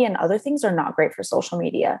social media and other things are not great for social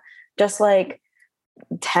media. Just like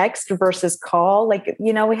text versus call, like,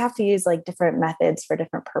 we have to use like different methods for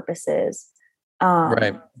different purposes.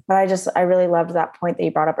 Right. But I really loved that point that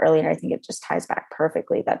you brought up earlier. I think it just ties back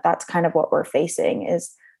perfectly that that's kind of what we're facing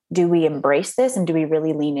is, do we embrace this and do we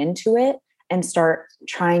really lean into it and start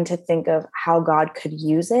trying to think of how God could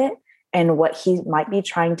use it and what he might be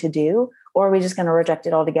trying to do? Or are we just going to reject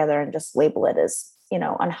it altogether and just label it as,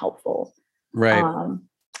 unhelpful? Right.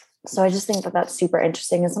 So I just think that that's super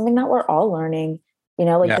interesting and something that we're all learning,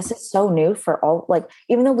 this is so new for all, like,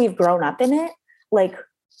 even though we've grown up in it, like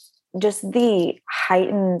just the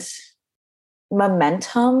heightened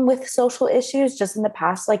momentum with social issues just in the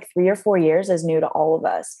past, like 3 or 4 years is new to all of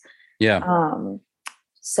us. Yeah.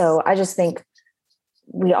 So I just think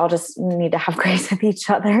we all just need to have grace with each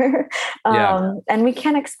other. And we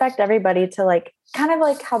can't expect everybody to like, kind of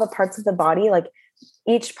like how the parts of the body, like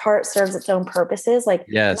each part serves its own purposes. Like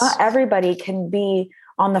not everybody can be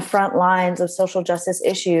on the front lines of social justice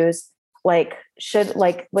issues. Like,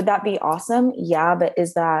 would that be awesome? Yeah. But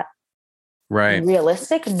is that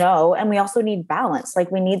realistic? No. And we also need balance.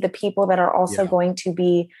 Like, we need the people that are also going to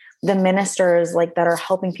be the ministers, like that are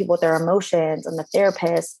helping people with their emotions, and the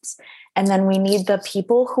therapists. And then we need the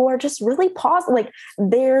people who are just really positive, like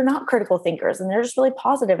they're not critical thinkers and they're just really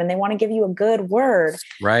positive and they want to give you a good word.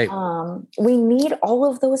 Right. We need all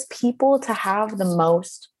of those people to have the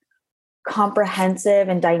most comprehensive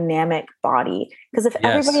and dynamic body. Because if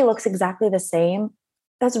everybody looks exactly the same,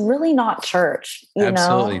 that's really not church,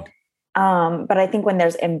 Absolutely. But I think when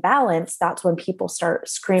there's imbalance, that's when people start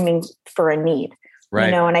screaming for a need,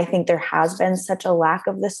 right. And I think there has been such a lack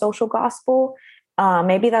of the social gospel.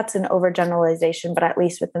 Maybe that's an overgeneralization, but at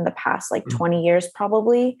least within the past, like 20 years,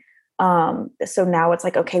 probably. So now it's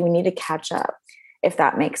like, okay, we need to catch up, if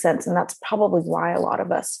that makes sense. And that's probably why a lot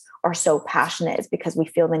of us are so passionate, is because we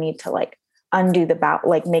feel the need to like undo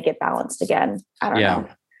like make it balanced again. I don't know.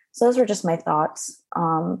 So those were just my thoughts. But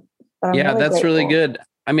I'm really that's grateful. really good.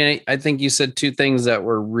 I mean, I think you said two things that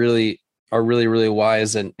are really, really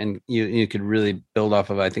wise, and you could really build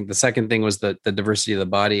off of. I think the second thing was the diversity of the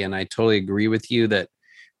body. And I totally agree with you that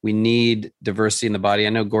we need diversity in the body.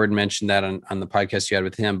 I know Gordon mentioned that on the podcast you had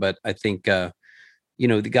with him, but I think,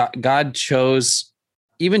 God chose,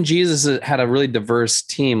 even Jesus had a really diverse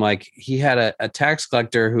team. Like, he had a tax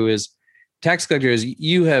collector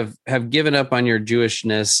you have given up on your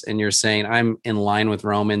Jewishness and you're saying, I'm in line with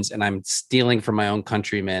Romans and I'm stealing from my own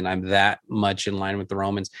countrymen. I'm that much in line with the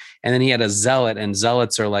Romans. And then he had a zealot, and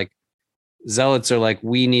zealots are like,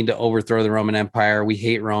 we need to overthrow the Roman Empire. We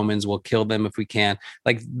hate Romans. We'll kill them if we can.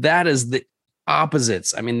 Like, that is the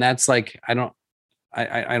opposites. I mean, that's like, I don't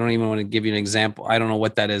even want to give you an example. I don't know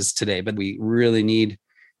what that is today, but we really need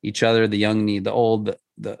each other. The young need the old,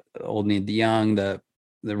 the old need the young, the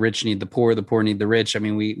rich need the poor need the rich. I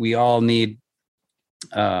mean, we all need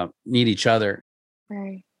each other.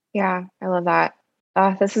 Right. Yeah. I love that.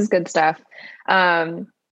 This is good stuff.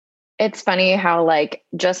 It's funny how like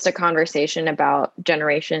just a conversation about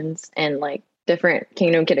generations and like different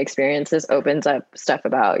Kingdom Kid experiences opens up stuff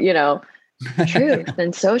about, truth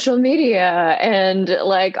and social media and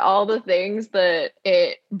like all the things that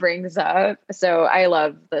it brings up. So I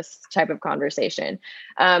love this type of conversation.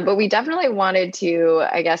 But we definitely wanted to,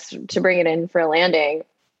 I guess, to bring it in for a landing.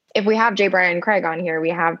 If we have J. Brian Craig on here, we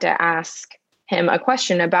have to ask him a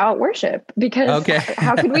question about worship, because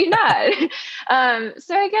how could we not?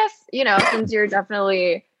 So I guess, since you're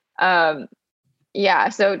definitely, so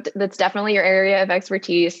that's definitely your area of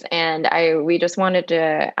expertise. And we just wanted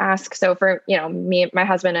to ask, so for, me, my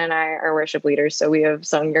husband and I are worship leaders, so we have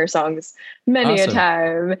sung your songs many a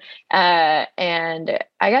time. And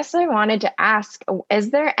I guess I wanted to ask,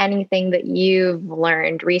 is there anything that you've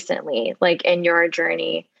learned recently, like in your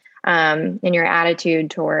journey, in your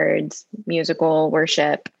attitude towards musical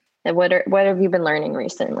worship? And what have you been learning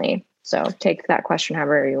recently? So take that question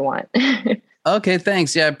however you want. Okay,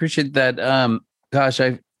 thanks. Yeah, I appreciate that. Gosh,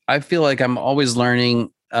 I feel like I'm always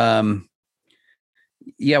learning.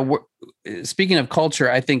 yeah, speaking of culture,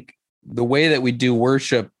 I think the way that we do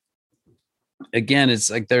worship, again, it's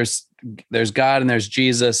like there's God and there's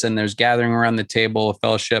Jesus and there's gathering around the table of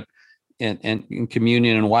fellowship and in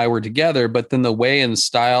communion and why we're together. But then the way and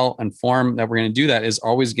style and form that we're going to do that is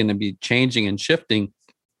always going to be changing and shifting.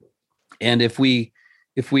 And if we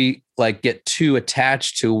like get too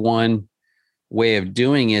attached to one way of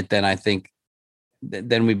doing it, then I think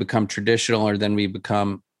then we become traditional, or then we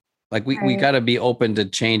become like, we got to be open to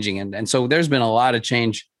changing. And so there's been a lot of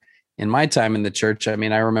change in my time in the church. I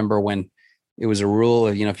mean, I remember when it was a rule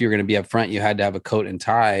of, if you're going to be up front, you had to have a coat and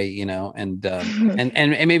tie,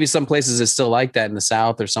 and maybe some places it's still like that in the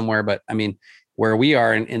South or somewhere. But I mean, where we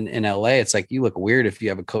are in LA, it's like, you look weird if you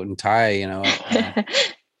have a coat and tie,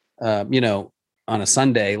 on a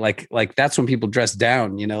Sunday, like that's when people dress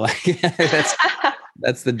down, like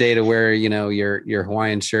that's the day to wear, your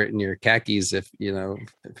Hawaiian shirt and your khakis, if you're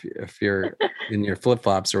in your flip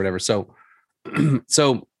flops or whatever. So,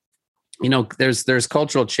 there's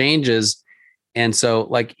cultural changes. And so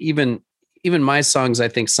like, even my songs, I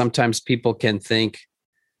think sometimes people can think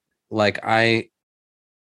like,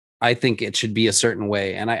 I think it should be a certain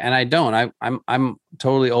way. And I don't, I'm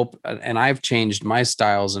totally open, and I've changed my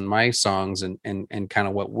styles and my songs and kind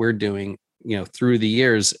of what we're doing, through the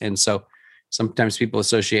years. And so sometimes people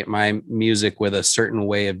associate my music with a certain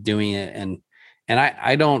way of doing it. And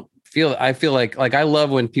I don't feel, I feel like I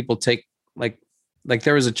love when people take like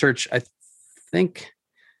there was a church, I think,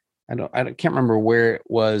 I can't remember where it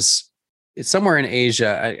was. It's somewhere in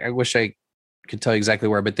Asia. I wish I could tell you exactly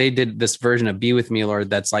where, but they did this version of Be With Me, Lord.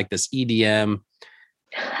 That's like this EDM,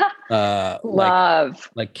 love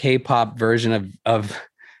like K-pop version of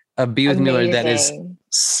Be With Me, Lord. That is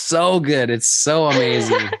so good. It's so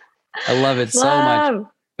amazing. I love it so much.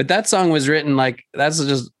 But that song was written like, that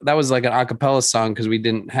was like an a cappella song, because we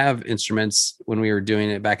didn't have instruments when we were doing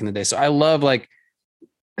it back in the day. So I love like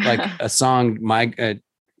a song,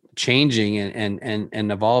 changing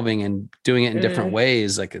and evolving and doing it in different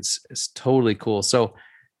ways. Like it's totally cool. So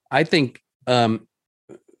I think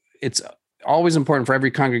it's always important for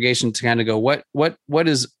every congregation to kind of go, what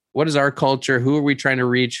is our culture? Who are we trying to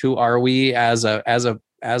reach? Who are we as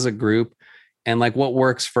a group? And like, what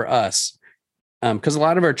works for us? Because a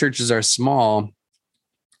lot of our churches are small,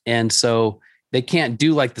 and so they can't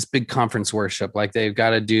do like this big conference worship. Like they've got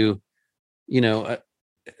to do, they've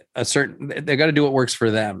got to do what works for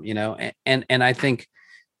them, and I think,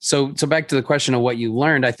 so back to the question of what you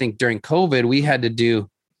learned, I think during COVID,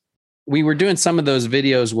 we were doing some of those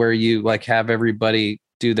videos where you like have everybody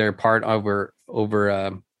do their part over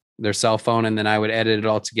their cell phone, and then I would edit it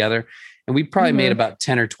all together. And we probably made about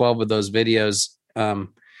 10 or 12 of those videos.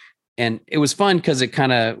 And it was fun because it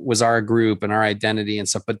kind of was our group and our identity and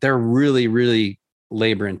stuff, but they're really, really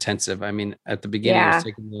labor intensive. I mean, at the beginning, it was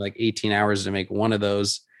taking me like 18 hours to make one of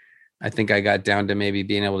those. I think I got down to maybe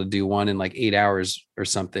being able to do one in like 8 hours or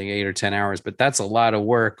something, 8 or 10 hours, but that's a lot of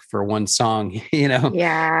work for one song,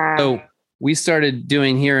 Yeah. So we started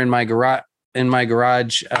doing here in my garage,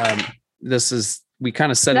 we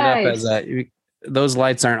kind of set it up as those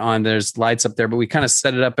lights aren't on, there's lights up there, but we kind of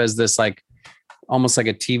set it up as this, like almost like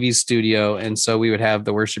a TV studio. And so we would have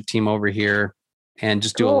the worship team over here and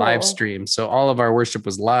just do a live stream. So all of our worship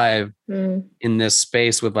was live in this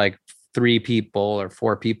space with like 3 people or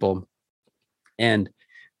 4 people. And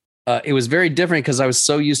it was very different because I was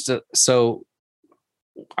so used to, so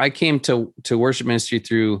I came to worship ministry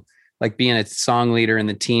through like being a song leader in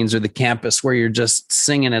the teens or the campus, where you're just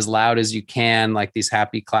singing as loud as you can, like these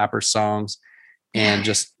happy clapper songs. And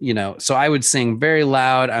just, so I would sing very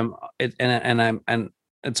loud. And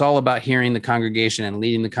it's all about hearing the congregation and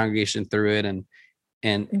leading the congregation through it.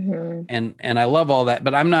 And I love all that,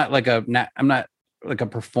 but I'm not like a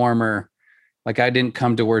performer. Like I didn't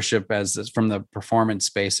come to worship from the performance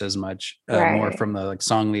space as much, more from the like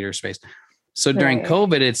song leader space. So during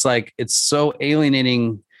COVID, it's like, it's so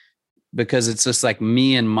alienating because it's just like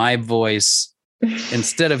me and my voice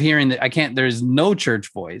instead of hearing there's no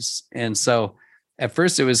church voice. And so at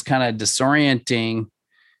first it was kind of disorienting,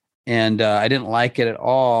 and I didn't like it at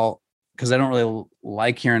all because I don't really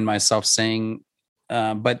like hearing myself sing.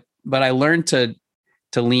 But I learned to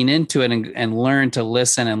lean into it and learn to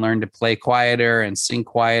listen and learn to play quieter and sing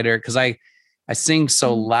quieter. Cause I sing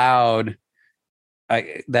so loud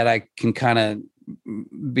that I can kind of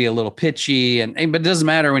be a little pitchy but it doesn't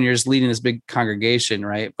matter when you're just leading this big congregation.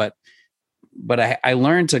 Right. But I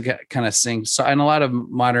learned to kind of sing. So, and a lot of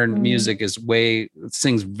modern music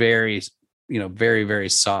sings very, very, very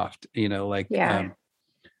soft, like,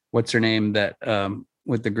 what's her name that,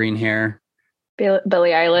 with the green hair?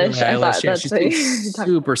 Billie Eilish. Billie I Eilish. thought Yeah, that's she's what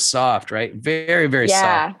super soft, right? Very, very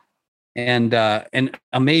soft. And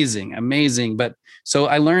amazing. But so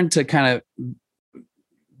I learned to kind of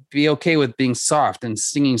be okay with being soft and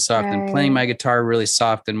singing soft and playing my guitar really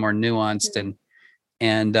soft and more nuanced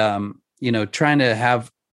and you know, trying to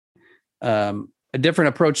have a different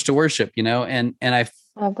approach to worship, you know, and I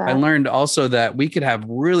learned also that we could have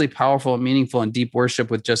really powerful, meaningful, and deep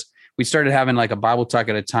worship with just, we started having like a Bible talk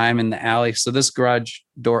at a time in the alley. So this garage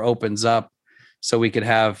door opens up so we could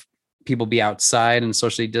have people be outside and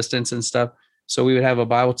socially distance and stuff. So we would have a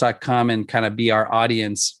Bible talk come and kind of be our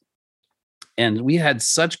audience. And we had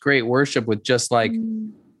such great worship with just like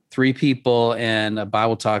 3 people and a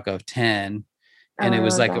Bible talk of 10. And it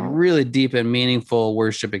was like a really deep and meaningful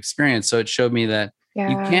worship experience. So it showed me that you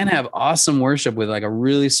can have awesome worship with like a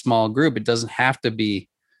really small group. It doesn't have to be,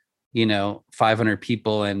 you know, 500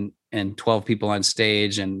 people and 12 people on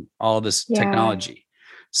stage and all this technology.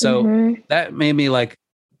 So that made me like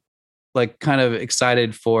kind of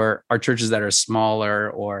excited for our churches that are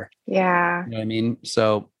smaller or, you know what I mean?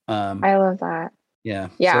 So, I love that. Yeah.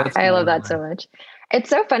 Yeah. So I love that so much. It's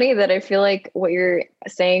so funny that I feel like what you're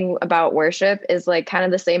saying about worship is like kind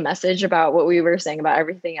of the same message about what we were saying about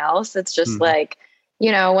everything else. It's just like, you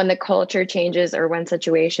know, when the culture changes or when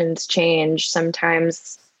situations change,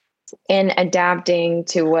 sometimes in adapting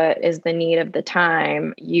to what is the need of the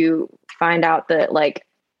time, you find out that like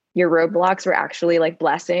your roadblocks were actually like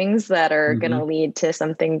blessings that are going to lead to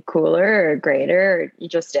something cooler or greater or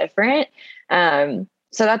just different.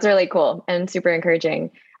 So that's really cool and super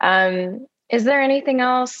encouraging. Is there anything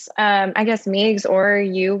else, I guess, Meigs or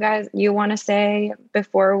you guys, you want to say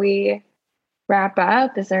before we wrap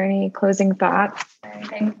up? Is there any closing thoughts or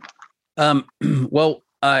anything? Well,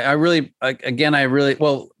 I really,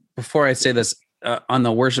 well, before I say this, on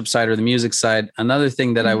the worship side or the music side, another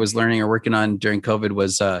thing that I was learning or working on during COVID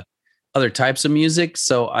was other types of music.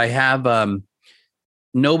 So I have,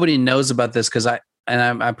 nobody knows about this because I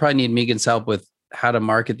probably need Megan's help with how to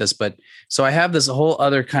market this, but so I have this whole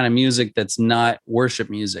other kind of music that's not worship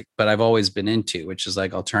music, but I've always been into, which is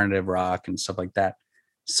like alternative rock and stuff like that.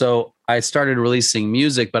 So I started releasing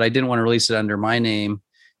music, but I didn't want to release it under my name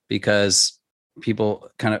because people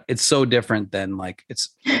kind of, it's so different than like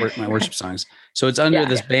it's my worship songs. So it's under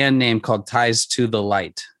this band name called Ties to the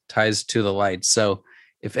Light. So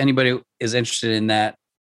if anybody is interested in that,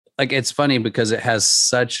 like, it's funny because it has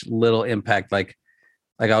such little impact. Like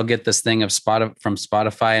I'll get this thing of from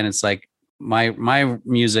Spotify and it's like my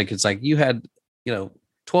music. It's like you had, you know,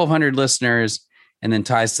 1,200 listeners, and then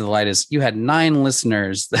Ties to the Light is you had 9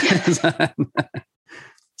 listeners.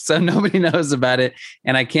 So nobody knows about it.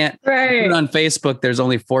 And I can't put it on Facebook. There's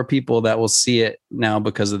only 4 people that will see it now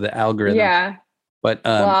because of the algorithm. Yeah. But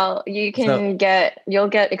well, you can you'll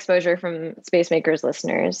get exposure from Spacemakers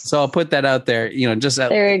listeners. So I'll put that out there, you know, just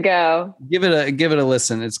there you go. Give it a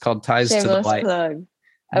listen. It's called Ties to the Light. Plug.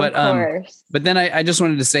 Of course. But then I just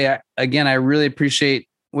wanted to say again, I really appreciate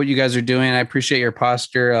what you guys are doing. I appreciate your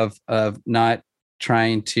posture of not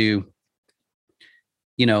trying to,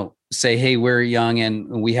 you know, say, hey, we're young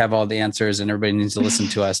and we have all the answers and everybody needs to listen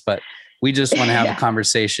to us. But we just want to have a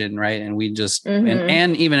conversation, right? And we just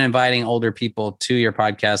and even inviting older people to your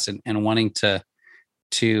podcast and wanting to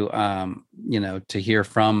you know, to hear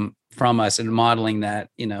from us and modeling that,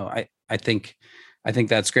 you know, I think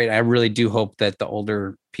that's great. I really do hope that the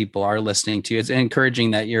older people are listening to you. It's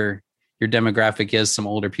encouraging that your demographic is some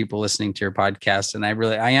older people listening to your podcast. And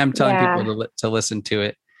I am telling people to listen to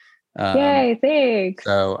it. Yay, thanks.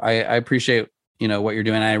 So I appreciate, you know, what you're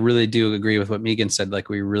doing. I really do agree with what Megan said. Like,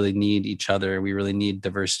 we really need each other. We really need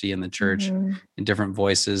diversity in the church and different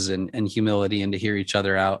voices and humility, and to hear each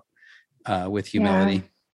other out with humility. Yeah.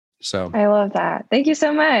 So I love that. Thank you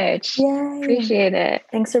so much. Yay. Appreciate it.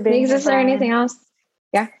 Thanks for being here. Is there anything else?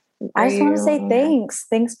 Yeah. I just want to say thanks.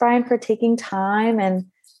 Thanks, Brian, for taking time. And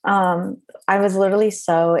I was literally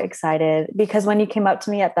so excited because when you came up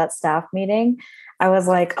to me at that staff meeting, I was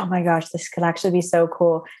like, oh my gosh, this could actually be so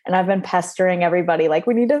cool. And I've been pestering everybody, like,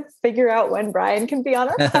 we need to figure out when Brian can be on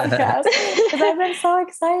our podcast because I've been so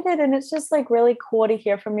excited. And it's just like really cool to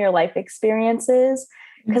hear from your life experiences.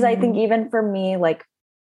 Because I think even for me, like,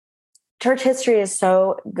 church history is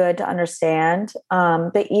so good to understand.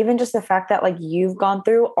 But even just the fact that like you've gone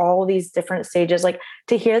through all these different stages, like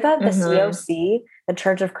to hear that the COC, the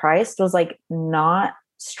Church of Christ, was like not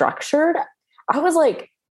structured. I was like,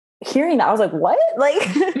 hearing that, I was like, what? Like,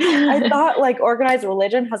 I thought like organized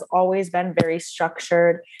religion has always been very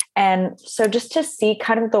structured. And so just to see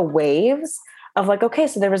kind of the waves of like, okay,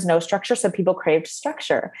 so there was no structure, so people craved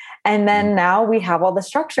structure. And then now we have all the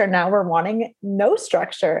structure. Now we're wanting no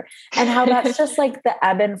structure. And how that's just like the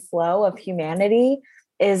ebb and flow of humanity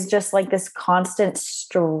is just like this constant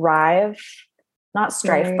not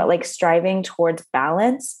strife, right. but like striving towards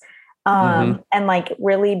balance. And like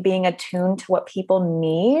really being attuned to what people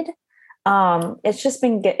need.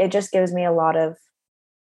 It just gives me a lot of,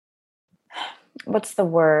 what's the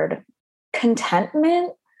word?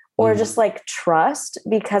 Contentment, or just like trust,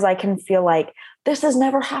 because I can feel like this has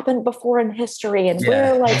never happened before in history. And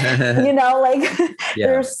we're like,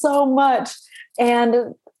 there's so much.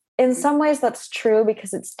 And in some ways that's true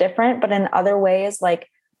because it's different, but in other ways, like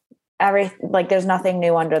there's nothing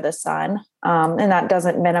new under the sun. And that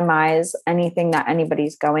doesn't minimize anything that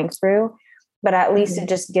anybody's going through, but at least it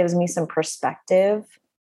just gives me some perspective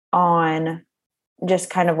on just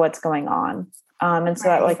kind of what's going on. And so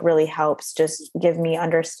that like really helps just give me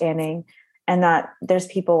understanding, and that there's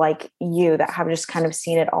people like you that have just kind of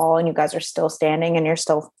seen it all, and you guys are still standing, and you're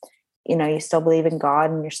still, you still believe in God,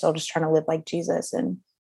 and you're still just trying to live like Jesus. And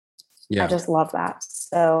I just love that.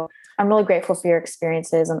 So I'm really grateful for your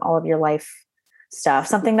experiences and all of your life stuff,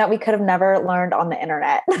 something that we could have never learned on the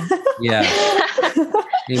internet. Yeah.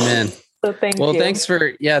 Amen. So thank you. Thanks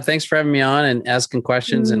for having me on and asking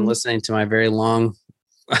questions and listening to my very long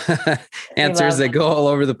answers that go all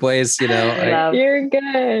over the place. You're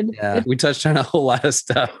good. Yeah, we touched on a whole lot of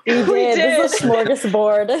stuff. We did. This is a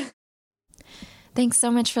smorgasbord. Thanks so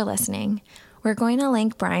much for listening. We're going to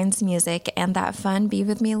link Brian's music and that fun Be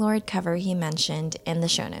With Me, Lord cover he mentioned in the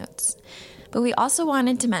show notes. But we also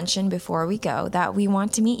wanted to mention before we go that we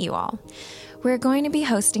want to meet you all. We're going to be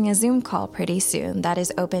hosting a Zoom call pretty soon that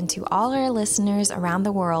is open to all our listeners around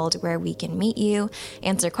the world, where we can meet you,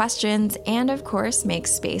 answer questions, and of course, make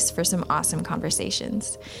space for some awesome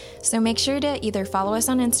conversations. So make sure to either follow us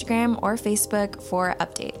on Instagram or Facebook for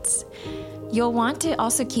updates. You'll want to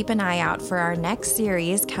also keep an eye out for our next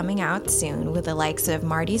series coming out soon with the likes of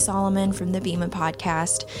Marty Solomon from the Bema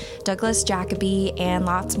podcast, Douglas Jacoby, and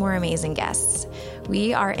lots more amazing guests.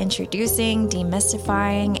 We are introducing,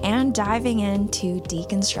 demystifying, and diving into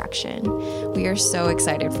deconstruction. We are so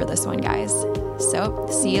excited for this one, guys. So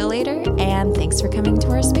see you later, and thanks for coming to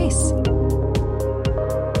our space.